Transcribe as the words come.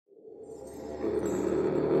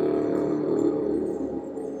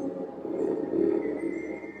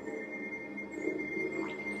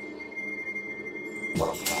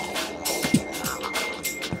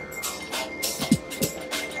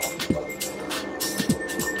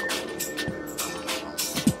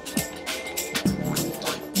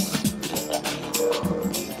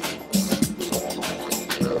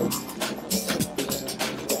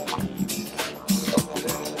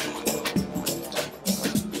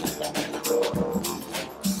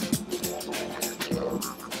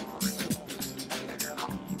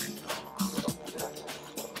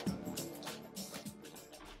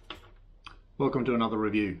Welcome to another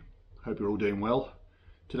review. Hope you're all doing well.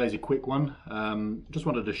 Today's a quick one. Just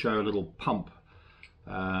wanted to show a little pump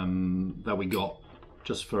that we got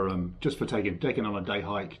just for taking on a day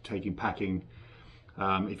hike, packing.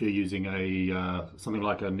 If you're using something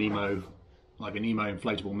like a Nemo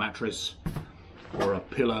inflatable mattress or a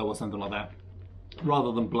pillow or something like that,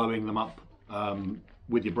 rather than blowing them up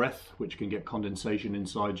with your breath, which can get condensation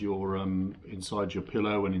inside your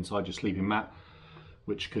pillow and inside your sleeping mat,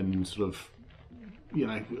 which can sort of,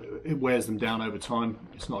 it wears them down over time.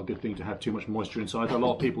 It's not a good thing to have too much moisture inside. A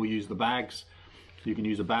lot of people use the bags. So you can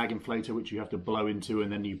use a bag inflator, which you have to blow into and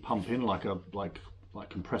then you pump in like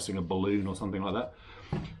compressing a balloon or something like that.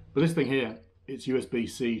 But this thing here, it's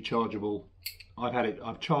USB-C chargeable.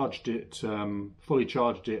 I've charged it, fully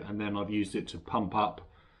charged it, and then I've used it to pump up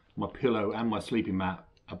my pillow and my sleeping mat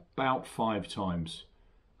about 5 times,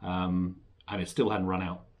 and it still hadn't run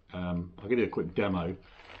out. I'll give you a quick demo.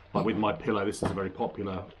 Like with my pillow, this is a very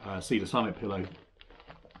popular Cedar Summit pillow.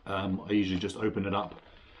 I usually just open it up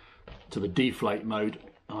to the deflate mode.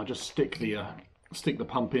 I just stick the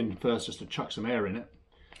pump in first, just to chuck some air in it.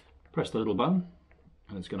 Press the little button,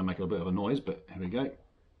 and it's going to make a bit of a noise, but here we go.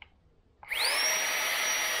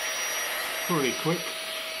 Pretty quick.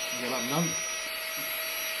 Get that done.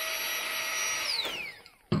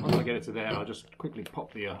 Once I get it to there, I'll just quickly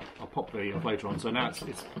pop the inflator on. So now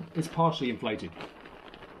it's partially inflated.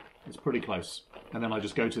 It's pretty close. And then I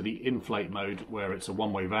just go to the inflate mode, where it's a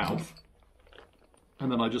one-way valve.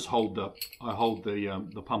 And then I just hold the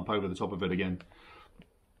pump over the top of it again,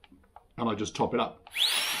 and I just top it up.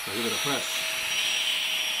 So give it a press.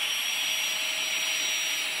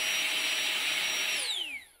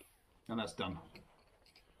 And that's done.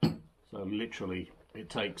 So literally, it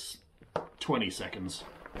takes 20 seconds.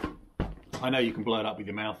 I know you can blow it up with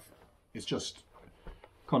your mouth. It's just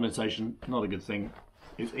condensation, not a good thing.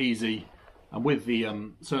 It's easy, and with the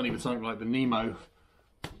certainly with something like the Nemo,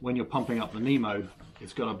 when you're pumping up the Nemo,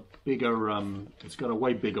 it's got a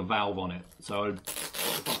way bigger valve on it. So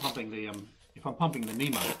if I'm pumping the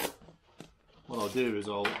Nemo, what I'll do is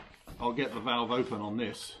I'll get the valve open on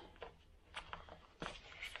this,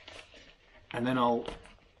 and then I'll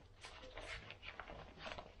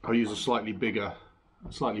use a slightly bigger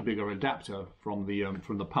adapter from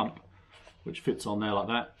the pump, which fits on there like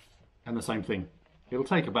that, and the same thing. It'll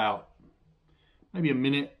take about maybe a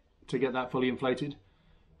minute to get that fully inflated,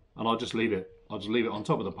 and I'll just leave it on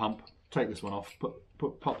top of the pump, take this one off,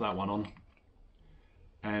 pop that one on,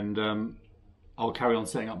 and I'll carry on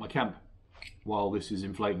setting up my camp while this is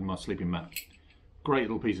inflating my sleeping mat. Great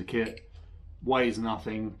little piece of kit, weighs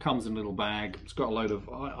nothing, comes in a little bag. It's got a load of,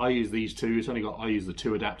 I use these two, I use the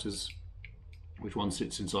 2 adapters, which one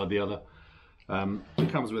sits inside the other. It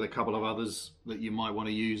comes with a couple of others that you might want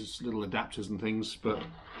to use, little adapters and things, but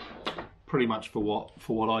pretty much for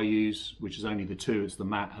what I use, which is only the 2, it's the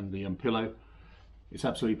mat and the pillow, it's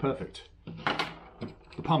absolutely perfect.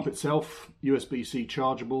 The pump itself, USB-C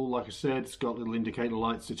chargeable, like I said, it's got little indicator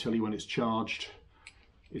lights to tell you when it's charged.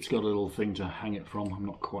 It's got a little thing to hang it from. I'm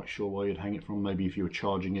not quite sure where you'd hang it from. Maybe if you were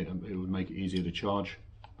charging it, it would make it easier to charge.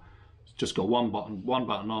 It's just got one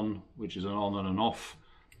button on, which is an on and an off.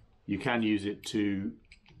 You can use it to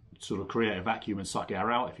sort of create a vacuum and suck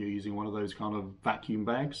air out if you're using one of those kind of vacuum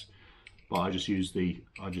bags. But I just use the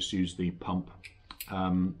pump.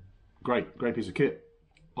 Great piece of kit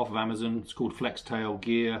off of Amazon. It's called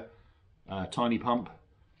Flextailgear Tiny Pump.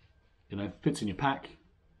 Fits in your pack.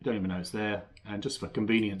 You don't even know it's there. And just for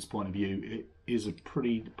convenience point of view, it is a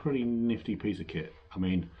pretty nifty piece of kit. I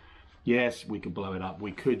mean, yes, we could blow it up.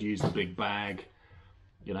 We could use the big bag.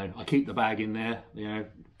 I keep the bag in there,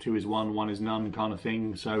 2 is 1, 1 is none kind of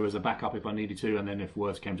thing. So as a backup if I needed to, and then if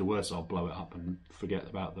worse came to worse, I'll blow it up and forget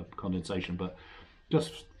about the condensation. But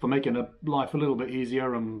just for making life a little bit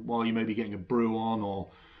easier, and while you may be getting a brew on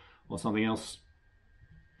or something else,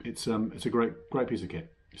 it's a great piece of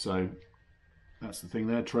kit. So that's the thing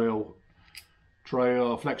there,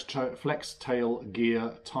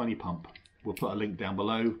 Flextailgear Tiny Pump. We'll put a link down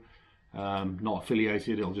below. Not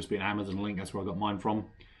affiliated, it'll just be an Amazon link. That's where I got mine from.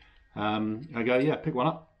 I go, yeah, pick one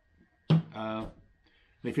up.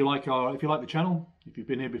 If you like the channel, if you've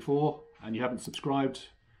been here before and you haven't subscribed,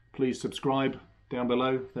 please subscribe down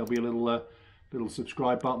below. There'll be a little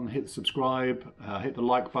subscribe button. Hit the subscribe, hit the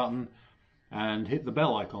like button, and hit the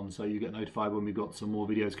bell icon so you get notified when we've got some more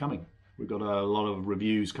videos coming. We've got a lot of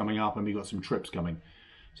reviews coming up, and we've got some trips coming.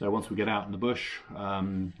 So once we get out in the bush,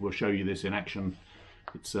 we'll show you this in action.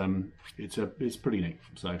 It's pretty neat.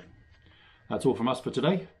 So that's all from us for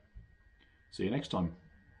today. See you next time.